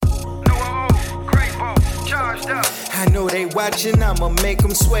they watching, I'ma make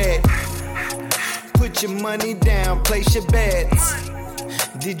them sweat. Put your money down, place your bets.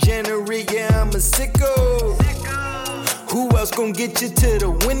 Degenerate, yeah, I'm a sicko. Who else gon' get you to the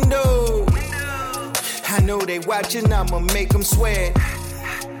window? I know they watching, I'ma make them sweat.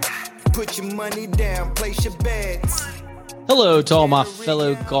 Put your money down, place your bets. Hello to all my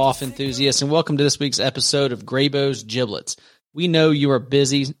fellow golf enthusiasts, and welcome to this week's episode of Graybo's Giblets. We know you are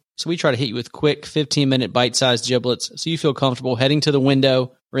busy, so we try to hit you with quick 15-minute bite-sized giblets so you feel comfortable heading to the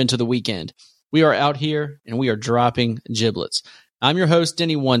window or into the weekend. We are out here, and we are dropping giblets. I'm your host,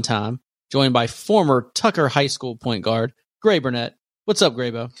 Denny One Time, joined by former Tucker High School point guard, Gray Burnett. What's up,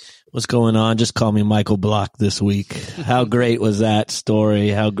 Graybo? What's going on? Just call me Michael Block this week. How great was that story?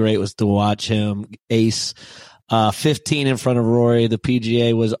 How great was to watch him ace 15 in front of Rory. The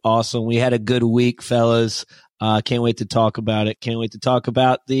PGA was awesome. We had a good week, fellas. Can't wait to talk about it. Can't wait to talk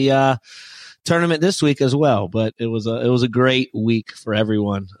about the tournament this week as well. But it was a great week for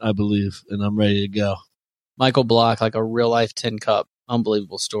everyone, I believe, and I'm ready to go. Michael Block, like a real-life tin cup.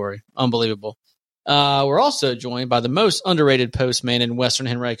 Unbelievable story. Unbelievable. We're also joined by the most underrated postman in Western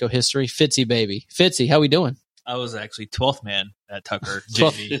Henrico history, Fitzy Baby. Fitzy, how we doing? I was actually 12th man at Tucker.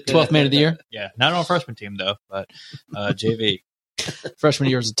 12th man of the year? Yeah, not on freshman team, though, but JV. Freshman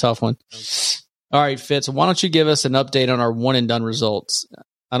year is a tough one. All right, Fitz, why don't you give us an update on our one-and-done results?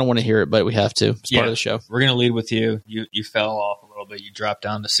 I don't want to hear it, but we have to. It's part of the show. We're going to lead with you. You fell off a little bit. You dropped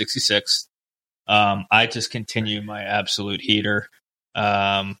down to 66. I just continue my absolute heater.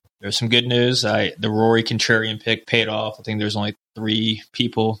 There's some good news. The Rory Contrarian pick paid off. I think there's only 3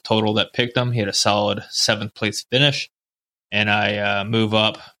 people total that picked him. He had a solid 7th place finish. And I move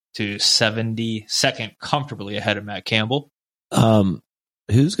up to 72nd comfortably ahead of Matt Campbell.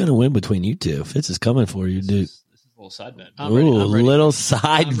 Who's going to win between you two? Fitz is coming for you, dude. This is a little side bet. I'm ready. Little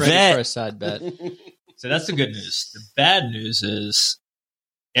side I'm bet. ready for a side bet. So that's the good news. The bad news is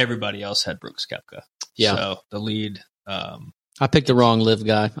everybody else had Brooks Koepka. Yeah. So the lead. I picked the wrong live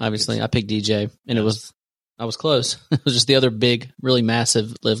guy, obviously. I picked DJ, and I was close. It was just the other big, really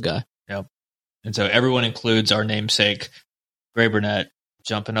massive live guy. Yep. And so everyone includes our namesake, Gray Burnett,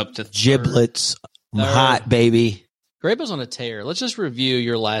 jumping up to Giblets. I'm hot, baby. Graybo's on a tear. Let's just review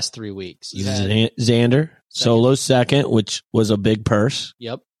your last 3 weeks. You had Xander, solo second, which was a big purse.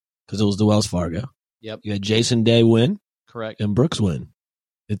 Yep. Because it was the Wells Fargo. Yep. You had Jason Day win. Correct. And Brooks win.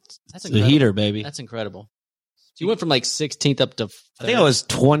 It's the incredible. heater, baby. That's incredible. So you went from like 16th up to 3rd. I think I was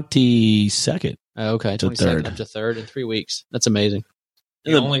 22nd. Oh, okay. to 22nd third. up to 3rd in 3 weeks. That's amazing.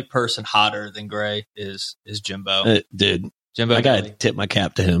 The only person hotter than Gray is Jimbo. Dude, Jimbo, I got to tip my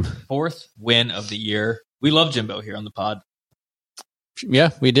cap to him. 4th win of the year. We love Jimbo here on the pod.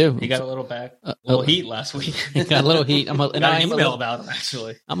 Yeah, we do. He got a little heat last week. He got a little heat. I got an email about him,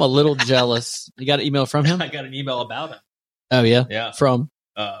 actually. I'm a little jealous. You got an email from him? I got an email about him. Oh, yeah? Yeah. From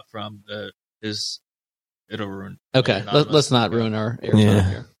his... It'll ruin. Okay, let's not ruin our airtime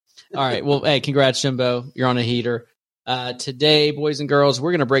here. All right. Well, hey, congrats, Jimbo. You're on a heater. Today, boys and girls,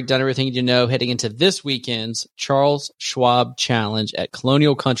 we're going to break down everything you need to know heading into this weekend's Charles Schwab Challenge at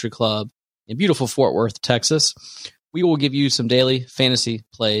Colonial Country Club in beautiful Fort Worth, Texas. We will give you some daily fantasy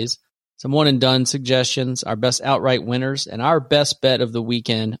plays, some one-and-done suggestions, our best outright winners, and our best bet of the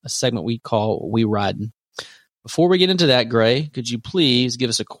weekend, a segment we call We Ridin'. Before we get into that, Gray, could you please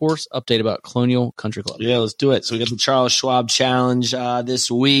give us a course update about Colonial Country Club? Yeah, let's do it. So we got the Charles Schwab Challenge this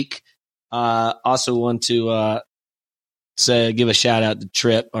week. Also want to give a shout out to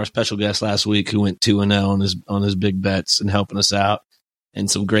Tripp, our special guest last week, who went 2-0 on his big bets and helping us out, and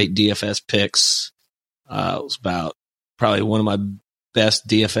some great DFS picks. It was about probably one of my best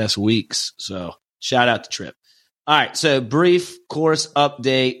DFS weeks. So shout out to Tripp. All right, so brief course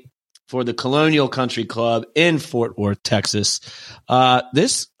update for the Colonial Country Club in Fort Worth, Texas.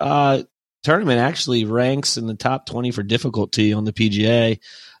 This tournament actually ranks in the top 20 for difficulty on the PGA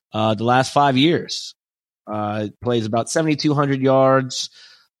the last 5 years. It plays about 7,200 yards.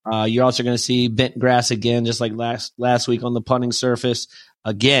 You're also going to see bent grass again, just like last week on the putting surface.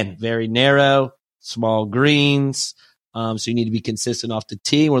 Again, very narrow, small greens. So you need to be consistent off the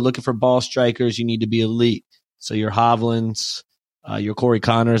tee. We're looking for ball strikers. You need to be elite. So your Hovlands, your Corey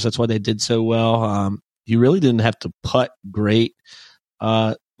Connors, that's why they did so well. You really didn't have to putt great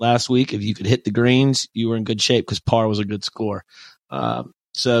last week. If you could hit the greens, you were in good shape because par was a good score.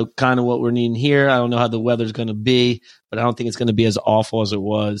 So kind of what we're needing here. I don't know how the weather's going to be, but I don't think it's going to be as awful as it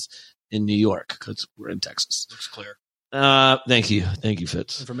was in New York because we're in Texas. Looks clear. Thank you,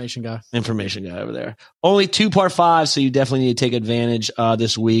 Fitz. Information guy over there. Only 2 par 5s, so you definitely need to take advantage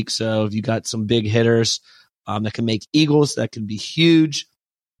this week. So if you got some big hitters that can make eagles, that could be huge.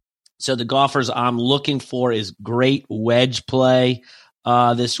 So the golfers I'm looking for is great wedge play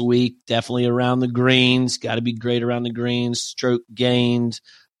this week. Definitely around the greens. Got to be great around the greens. Stroke gained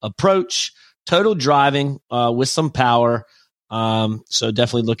approach. Total driving with some power. So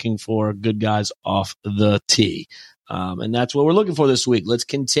definitely looking for good guys off the tee. And that's what we're looking for this week. Let's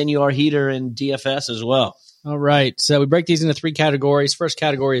continue our heater in DFS as well. All right. So we break these into 3 categories. First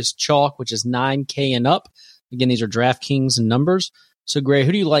category is chalk, which is 9K and up. Again, these are DraftKings numbers. So, Gray,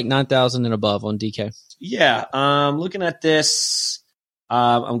 who do you like 9,000 and above on DK? Yeah. Looking at this,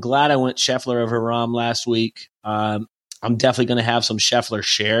 I'm glad I went Scheffler over Rahm last week. I'm definitely going to have some Scheffler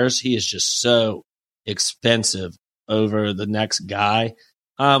shares. He is just so expensive over the next guy,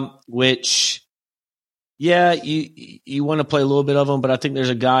 which, yeah, you want to play a little bit of him, but I think there's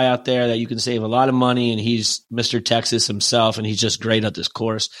a guy out there that you can save a lot of money, and he's Mr. Texas himself, and he's just great at this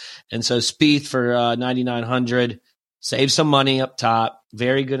course. And so Spieth for 9,900, save some money up top.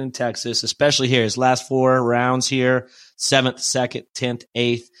 Very good in Texas, especially here. His last 4 rounds here, 7th, 2nd, 10th,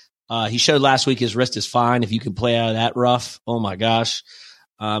 8th. He showed last week his wrist is fine if you can play out of that rough. Oh, my gosh.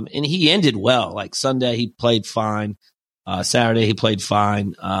 And he ended well. Like Sunday, he played fine. Saturday, he played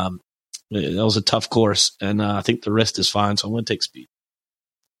fine. That was a tough course, and I think the wrist is fine, so I'm going to take Spieth.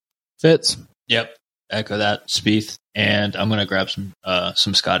 Fitz. Yep, echo that, Spieth, and I'm going to grab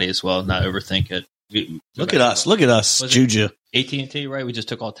some Scotty as well. Not overthink it. Look at us, Juju. AT&T, right? We just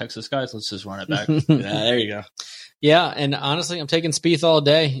took all Texas guys. Let's just run it back. Yeah, there you go. Yeah, and honestly, I'm taking Spieth all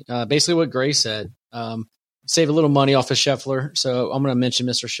day. Basically what Gray said. Save a little money off of Scheffler, so I'm going to mention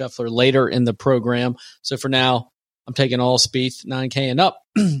Mr. Scheffler later in the program. So for now, I'm taking all Spieth, 9K and up.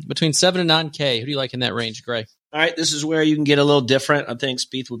 Between 7 and 9K, who do you like in that range, Gray? All right, this is where you can get a little different. I think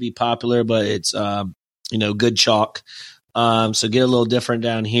Spieth would be popular, but it's good chalk. So get a little different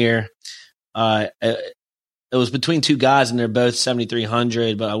down here. It was between 2 guys, and they're both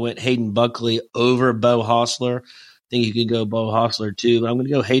 7,300, but I went Hayden Buckley over Bo Hostler. I think you could go Bo Hostler too, but I'm going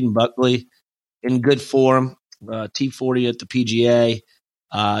to go Hayden Buckley in good form. T40 at the PGA.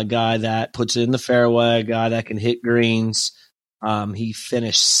 A guy that puts it in the fairway, a guy that can hit greens. He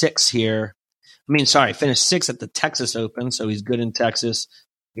finished 6th here. Finished 6th at the Texas Open, so he's good in Texas.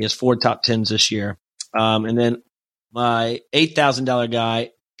 He has 4 top 10s this year. And then my $8,000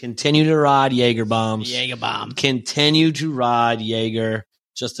 guy, continue to ride Jaeger bombs. Jaeger bomb. Continue to ride Jaeger,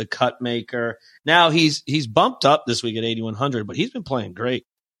 just a cut maker. Now he's bumped up this week at 8,100, but he's been playing great.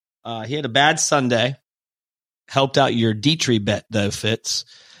 He had a bad Sunday. Helped out your Dietrich bet though, Fitz.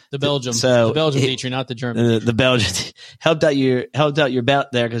 The Belgium Dietrich, not the German. The Belgian helped out your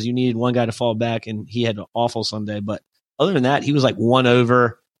bet there because you needed one guy to fall back, and he had an awful Sunday. But other than that, he was like 1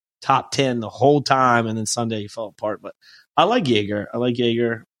 over top 10 the whole time, and then Sunday he fell apart. But I like Jaeger,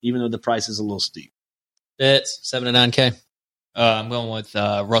 even though the price is a little steep. Fitz, 7 to 9K. I'm going with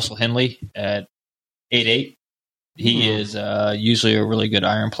Russell Henley at 8.8. He is usually a really good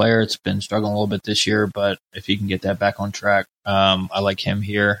iron player. It's been struggling a little bit this year, but if he can get that back on track, I like him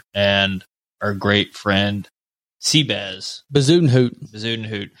here. And our great friend, Seabaz.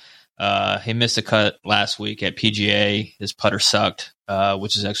 Bazudenhout. He missed a cut last week at PGA. His putter sucked,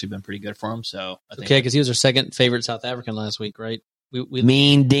 which has actually been pretty good for him. So I think because he was our second favorite South African last week, right? We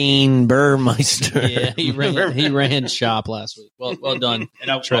Mean Dean Burmeister. Yeah, he ran shop last week. Well done.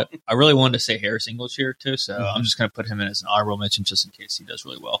 And I really wanted to say Harris English here too, so I'm just going to put him in as an honorable mention just in case he does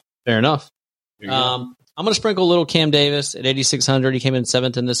really well. Fair enough. I'm going to sprinkle a little Cam Davis at 8,600. He came in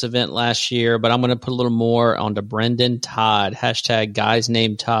 7th in this event last year, but I'm going to put a little more onto Brendan Todd. # guys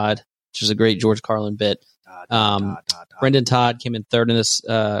named Todd, which is a great George Carlin bit. Brendan Todd came in 3rd in this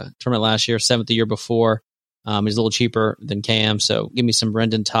tournament last year, 7th the year before. He's a little cheaper than Cam, so give me some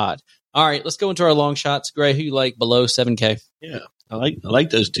Brendan Todd. All right, let's go into our long shots. Gray, who you like below 7K? Yeah, I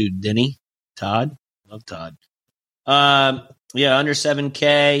like those two. Denny, Todd, love Todd. Under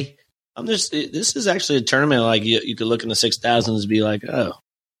 7K. This is actually a tournament like you could look in the 6,000s and be like, oh,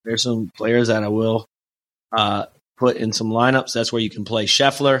 there's some players that I will put in some lineups. That's where you can play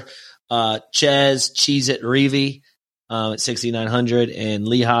Scheffler, Cheez-It Reavie. At 6,900 and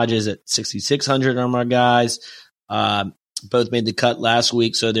Lee Hodges at 6,600 are my guys. Both made the cut last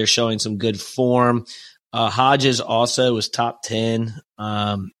week, so they're showing some good form. Hodges also was top 10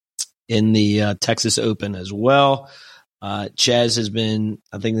 in the Texas Open as well. Chez has been,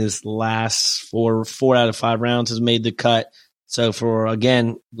 I think this last four out of 5 rounds has made the cut. So for,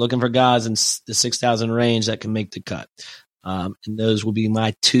 again, looking for guys in the 6,000 range that can make the cut. And those will be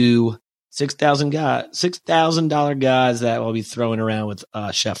my 2 $6,000 guys that will be throwing around with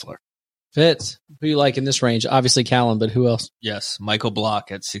Scheffler. Fitz, who you like in this range? Obviously Callum, but who else? Yes, Michael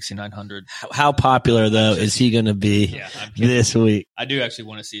Block at 6,900. How popular though is he going to be this week? I do actually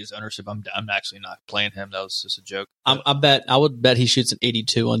want to see his ownership. I'm actually not playing him. That was just a joke. I would bet he shoots an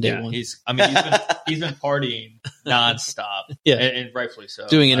 82 on day one. He's been partying nonstop. And rightfully so.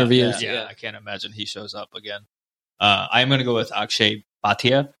 Doing interviews. I can't imagine he shows up again. I'm going to go with Akshay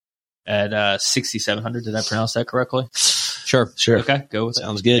Bhatia at 6,700. Did I pronounce that correctly? Sure. Okay, go with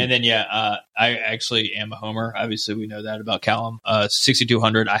Sounds good. And then, I actually am a homer. Obviously, we know that about Callum.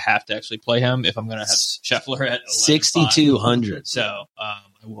 6,200, I have to actually play him if I'm going to have Scheffler at 6,200. So I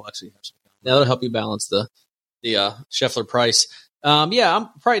will actually have some. That'll help you balance the Scheffler price. I'm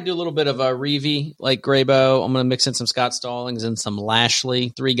probably do a little bit of a Reeve like Graybo. I'm going to mix in some Scott Stallings and some Lashley,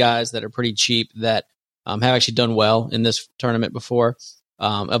 3 guys that are pretty cheap that have actually done well in this tournament before.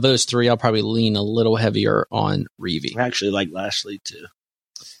 Of those 3, I'll probably lean a little heavier on Reeve. I actually like Lashley too.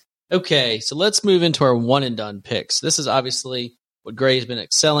 Okay, so let's move into our one and done picks. This is obviously what Gray's been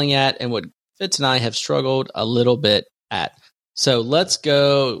excelling at and what Fitz and I have struggled a little bit at. So let's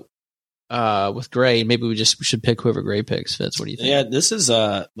go with Gray. Maybe we should pick whoever Gray picks. Fitz, what do you think? Yeah, this is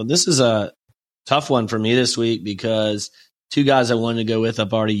a tough one for me this week because 2 guys I wanted to go with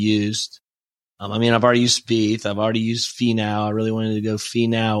I've already used. I've already used Spieth. I've already used Finau. I really wanted to go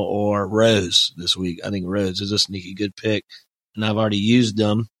Finau or Rose this week. I think Rose is a sneaky good pick, and I've already used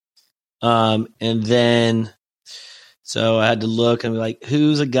them. So I had to look and be like,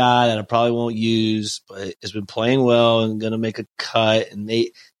 who's a guy that I probably won't use, but has been playing well and going to make a cut. And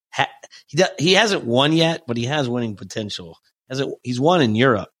he hasn't won yet, but he has winning potential. He's won in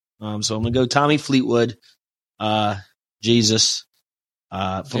Europe. So I'm going to go Tommy Fleetwood, Jesus.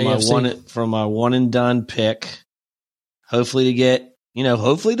 For my one and done pick, hopefully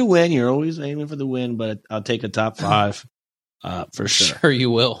to win. You're always aiming for the win, but I'll take a top 5 for sure. Sure you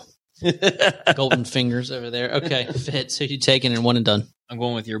will. Golden fingers over there. Okay, Fitz, who you taking in one and done? I'm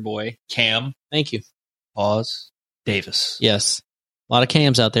going with your boy Cam. Thank you. Pause. Davis. Yes, a lot of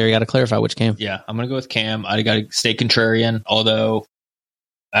Cams out there. You got to clarify which Cam. Yeah, I'm going to go with Cam. I got to stay contrarian, although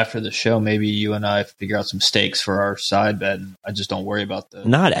after the show, maybe you and I figure out some stakes for our side bet. And I just don't worry about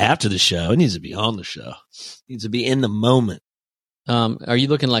Not after the show. It needs to be on the show. It needs to be in the moment. Are you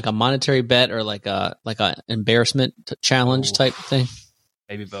looking like a monetary bet or like a embarrassment challenge type thing?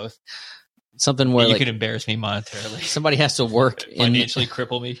 Maybe both. Something where you could embarrass me monetarily. Somebody has to work financially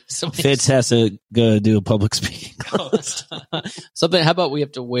cripple me. Fitz has to go do a public speaking. Something. How about we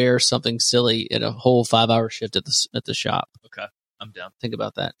have to wear something silly at a whole 5-hour shift at the shop? Okay. I'm down. Think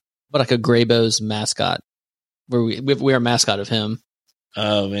about that. But like a Graybo's mascot, where we wear a mascot of him.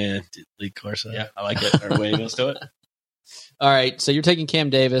 Oh man, Lee Corso. Yeah, I like it. Our way goes to it. All right, so you're taking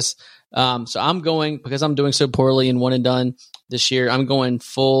Cam Davis. So I'm going, because I'm doing so poorly in one and done this year, I'm going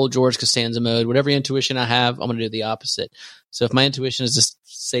full George Costanza mode. Whatever intuition I have, I'm going to do the opposite. So if my intuition is to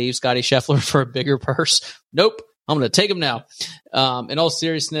save Scotty Scheffler for a bigger purse, nope, I'm going to take him now. In all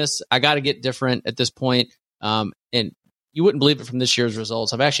seriousness, I got to get different at this point. And you wouldn't believe it from this year's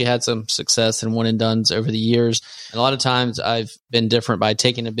results. I've actually had some success in one and dones over the years. And a lot of times I've been different by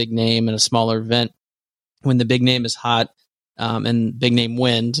taking a big name in a smaller event when the big name is hot, and big name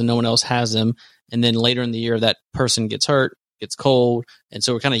wins and no one else has him. And then later in the year, that person gets hurt, gets cold. And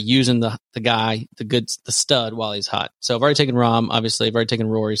so we're kind of using the guy, the stud while he's hot. So I've already taken Rahm, obviously. I've already taken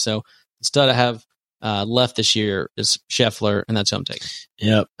Rory. So the stud I have left this year is Scheffler, and that's who I'm taking.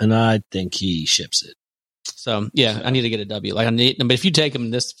 Yep. And I think he ships it. So I need to get a W. But if you take him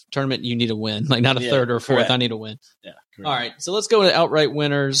in this tournament, you need a win, like not a third or fourth. Correct. I need a win. Yeah. Correct. All right. So let's go to outright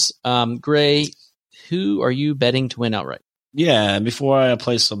winners. Gray, who are you betting to win outright? Yeah. Before I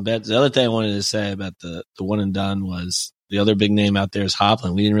place some bets, the other thing I wanted to say about the one and done was the other big name out there is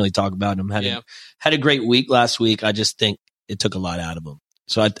Hopland. We didn't really talk about him. Had a great week last week. I just think it took a lot out of him.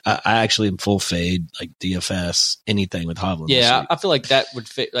 So I actually am full fade, like DFS, anything with Hovland. Yeah, I feel like that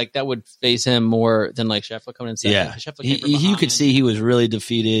would phase him more than like Scheffler coming in second. Yeah, you could see he was really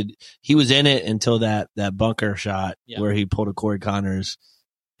defeated. He was in it until that bunker shot where he pulled a Corey Connors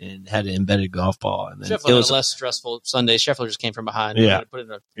and had an embedded golf ball. And then Scheffler had a less stressful Sunday. Scheffler just came from behind. Yeah, put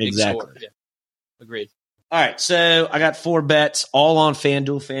in a big score. Yeah, agreed. All right, so I got 4 bets, all on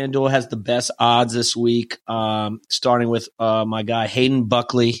FanDuel. FanDuel has the best odds this week, starting with my guy Hayden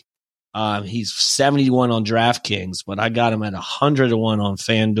Buckley. He's 71 on DraftKings, but I got him at 100-1 on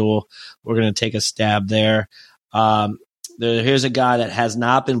FanDuel. We're going to take a stab there. Here's a guy that has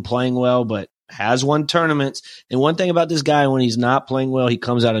not been playing well, but has won tournaments. And one thing about this guy, when he's not playing well, he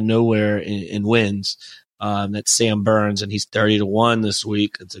comes out of nowhere and wins. That's Sam Burns, and he's 30-1 this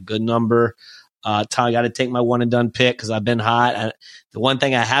week. It's a good number. I got to take my one and done pick because I've been hot. The one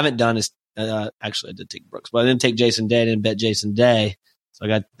thing I haven't done is Actually, I did take Brooks, but I didn't take Jason Day. I didn't bet Jason Day. So I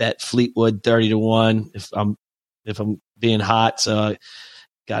got bet Fleetwood 30-1 if I'm being hot. So I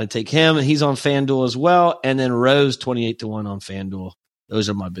got to take him. And he's on FanDuel as well. And then Rose 28-1 on FanDuel. Those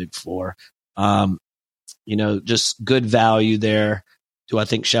are my big four. Just good value there. Do I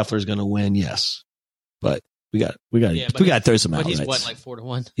think Scheffler's going to win? Yes. But we got to throw some outrights. But he's what, like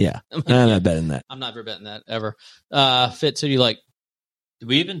 4-1? Yeah. I'm not betting that. I'm not ever betting that ever. Fitz, who do you like? Did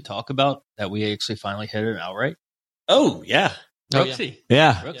we even talk about that we actually finally hit it outright? Oh, yeah. Brooksy.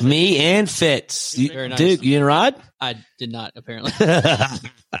 Yeah. Brooksy. Me and Fitz. Very nice. Dude, you and Rod? I did not, apparently. I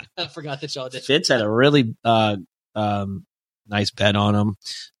forgot that y'all did. Fitz had a really nice bet on him.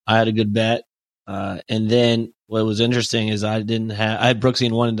 I had a good bet. And then what was interesting is I had Brooksy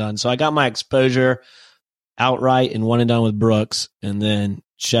and one and done. So I got my exposure outright and one and done with Brooks. And then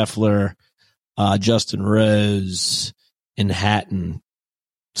Scheffler, Justin Rose, and Hatton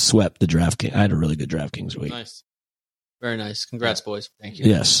swept the DraftKings. I had a really good DraftKings week. Nice. Very nice. Congrats, boys. Thank you.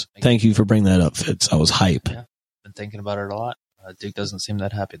 Yes. Thank you for bringing that up, Fitz. I was hype. Yeah. Been thinking about it a lot. Duke doesn't seem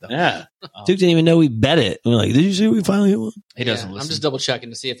that happy, though. Yeah. Duke didn't even know we bet it. We were like, did you see we finally hit one? He doesn't listen. I'm just double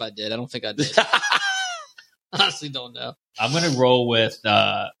checking to see if I did. I don't think I did. Honestly, don't know. I'm going to roll with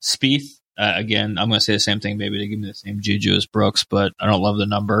Spieth. Again, I'm going to say the same thing, maybe to give me the same juju as Brooks, but I don't love the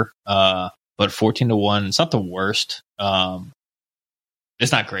number. But 14-1, it's not the worst.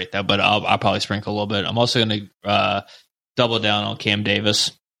 It's not great, though, but I'll probably sprinkle a little bit. I'm also going to double down on Cam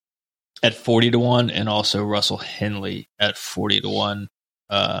Davis at 40-1 and also Russell Henley at 40-1.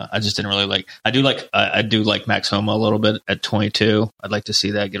 I just didn't really like. I do like Max Homa a little bit at 22. I'd like to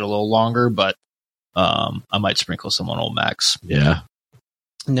see that get a little longer, but I might sprinkle some on old Max. Yeah.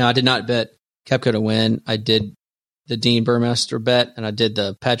 No, I did not bet Koepka to win. I did the Dean Burmester bet, and I did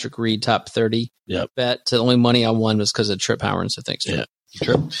the Patrick Reed top 30 bet. So the only money I won was because of Trip Howard. So thanks, Trip. Yeah.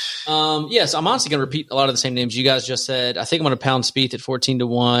 True. Yes, I'm honestly going to repeat a lot of the same names you guys just said. I think I'm going to pound Spieth at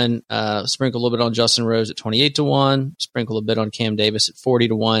 14-1, sprinkle a little bit on Justin Rose at 28-1, sprinkle a bit on Cam Davis at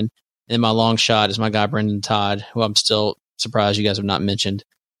 40-1, and then my long shot is my guy Brendan Todd, who I'm still surprised you guys have not mentioned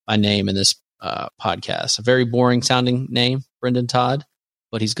by name in this podcast. A very boring sounding name, Brendan Todd,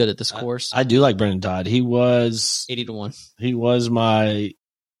 but he's good at this course. I do like Brendan Todd. He was 80-1. He was I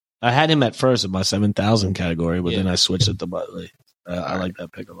had him at first in my 7,000 category, but then I switched it to Butley. I like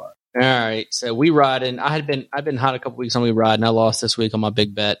that pick a lot. All right, so we riding. I've been hot a couple weeks on we ride, and I lost this week on my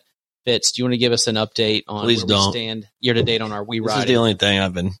big bet. Fitz, do you want to give us an update on where we stand year to date on our we ride? This is the only thing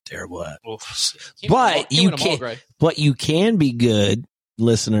I've been terrible at. But you can be good,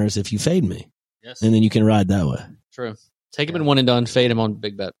 listeners, if you fade me. Yes, and then you can ride that way. True. Take him in one and done. Fade him on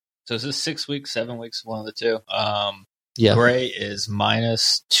big bet. So is this 6 weeks, 7 weeks, one of the two? Yeah. Gray is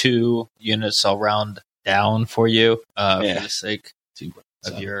 -2 units. I'll round down for you for the sake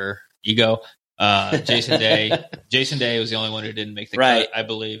of your ego. Jason Day was the only one who didn't make the cut, I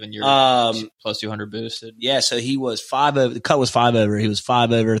believe, and you're plus 200 boosted. Yeah, so he was 5 over. The cut was 5 over. He was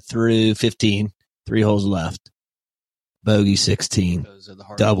 5 over through 15. 3 holes left. Bogey 16. Those are the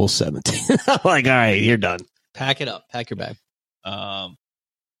hard double holes. 17. I'm like, all right, you're done. Pack it up. Pack your bag.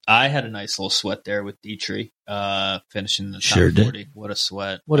 I had a nice little sweat there with Dietrich, finishing in the top 40. What a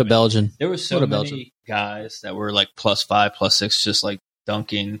sweat. What a Belgian. There were so many guys that were like +5, +6, just like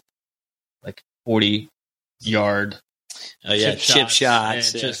dunking like 40-yard chip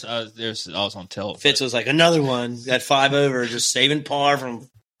shots. And just I was on tilt. Fitz was like, another one. Got 5 over, just saving par from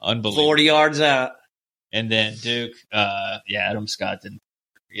 40 yards out. And then Duke, Adam Scott didn't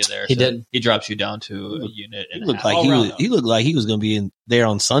get there. He didn't. He drops you down to a unit. He looked like he was going to be in there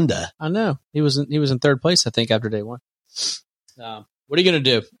on Sunday. I know. He was in third place, I think, after day one. What are you going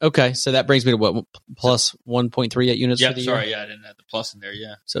to do? Okay, so that brings me to what, plus 1.38 units for the year? I didn't have the plus in there,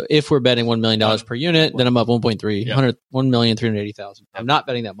 So if we're betting $1 million per unit, then I'm up 1.3, 1,380,000. I'm not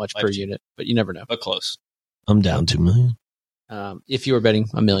betting that much per unit, but you never know. But close. I'm down 2 million. If you were betting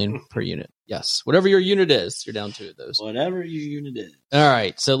 $1 million per unit. Yes. Whatever your unit is, you're down 2 of those. Whatever your unit is. All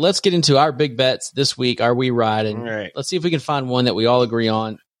right. So let's get into our big bets this week. Are we riding? All right. Let's see if we can find one that we all agree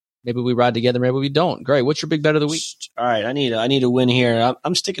on. Maybe we ride together. Maybe we don't. Great. What's your big bet of the week? All right. I need a win here.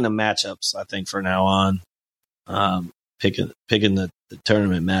 I'm sticking to matchups, I think, for now on. Picking the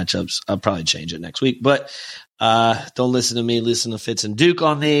tournament matchups. I'll probably change it next week. But don't listen to me. Listen to Fitz and Duke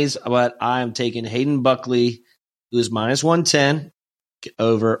on these. But I'm taking Hayden Buckley, who is -110,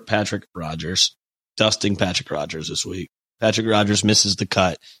 over Patrick Rogers. Dusting Patrick Rogers this week. Patrick Rogers misses the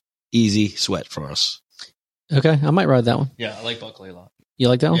cut. Easy sweat for us. Okay. I might ride that one. Yeah, I like Buckley a lot. You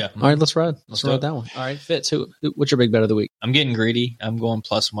like that one? Yeah. All right, let's ride. Let's ride that one. All right, Fitz, what's your big bet of the week? I'm getting greedy. I'm going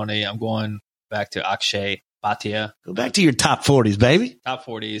plus money. I'm going back to Akshay Bhatia. Go back to your top 40s, baby. Top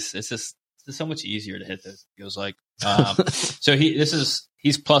 40s. It's It's so much easier to hit those. It feels like. So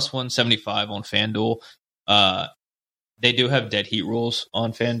he's plus 175 on FanDuel. They do have dead heat rules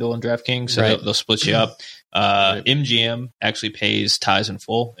on FanDuel and DraftKings, so they'll split you up. MGM actually pays ties in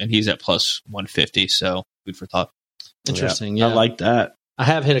full, and he's at plus 150. So food for thought. Interesting. Yeah, I like that. I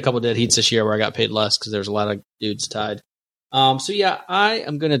have hit a couple dead heats this year where I got paid less because there's a lot of dudes tied. So yeah, I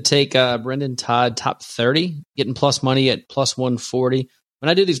am going to take Brendan Todd top 30, getting plus money at plus 140. When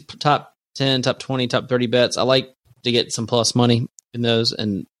I do these top 10, top 20, top 30 bets, I like to get some plus money in those,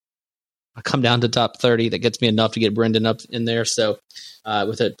 and I come down to top 30. That gets me enough to get Brendan up in there. So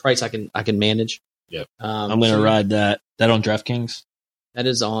with a price I can manage. Yep. I'm going to ride that. That on DraftKings? That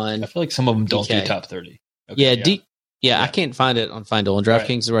is on. I feel like some of them don't DK. do top 30. Okay, yeah, I can't find it on FanDuel. And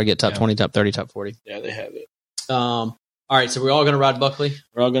DraftKings is where I get top 20, top 30, top 40. Yeah, they have it. All right, so we're all going to ride Buckley.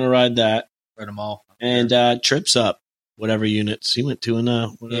 We're all going to ride that. Ride them all. And Tripp's up. Whatever units. He went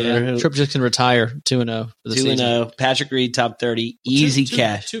 2-0. Yeah, Tripp just can retire 2-0 for the season. 2-0. Patrick Reed, top 30. Easy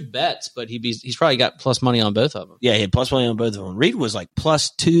cash. Two bets, but he's probably got plus money on both of them. Yeah, he had plus money on both of them. Reed was like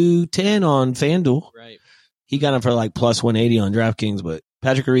plus 210 on FanDuel. Right. He got him for like plus 180 on DraftKings, but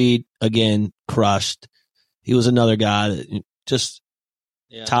Patrick Reed, again, crushed. He was another guy that just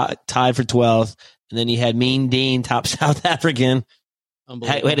tied for 12th. And then he had Mean Dean, top South African. We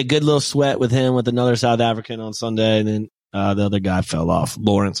had a good little sweat with him with another South African on Sunday. And then the other guy fell off.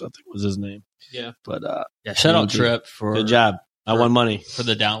 Lawrence, I think was his name. Yeah. But shout out Tripp for good job. I won money for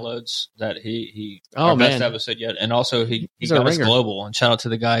the downloads that he best episode yet. And also he got us global. And shout out to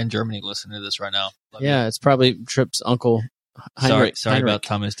the guy in Germany listening to this right now. It's probably Tripp's uncle. Sorry about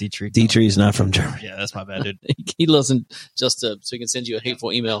Thomas Dietrich. Dietrich's not from Germany. Yeah, that's my bad, dude. He listened just so he can send you a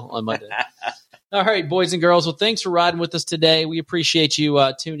hateful email on Monday. All right, boys and girls. Well, thanks for riding with us today. We appreciate you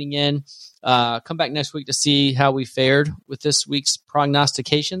tuning in. Come back next week to see how we fared with this week's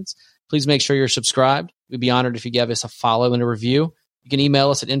prognostications. Please make sure you're subscribed. We'd be honored if you give us a follow and a review. You can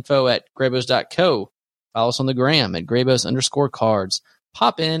email us at info@graybos.co. Follow us on the gram at graybos_cards.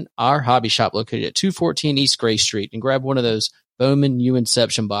 Pop in our hobby shop located at 214 East Gray Street and grab one of those Bowman U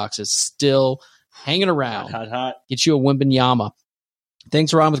Inception boxes still hanging around. Hot. Get you a Wimbenyama.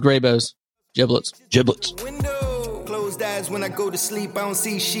 Thanks for riding with Graybos. Giblets. Closed eyes when I go to sleep. I don't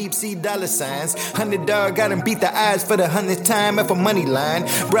see sheep, see dollar signs. $100 got him beat the eyes for the 100th time at a money line.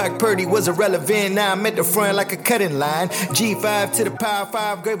 Brock Purdy was irrelevant. Now I'm at the front like a cutting line. G5 to the power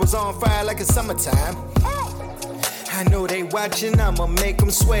 5. Grade was on fire like it's summertime. I know they watching. I'ma make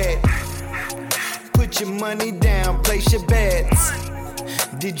them sweat. Put your money down. Place your bets.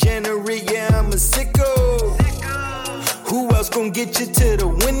 Degenerate, yeah, I'm a sicko. Who else gon' get you to the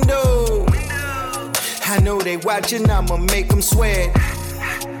window? I know they watching, I'ma make them sweat.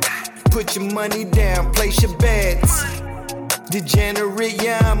 Put your money down, place your bets. Degenerate,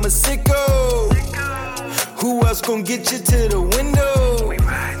 yeah, I'm a sicko. Who else gon' get you to the window?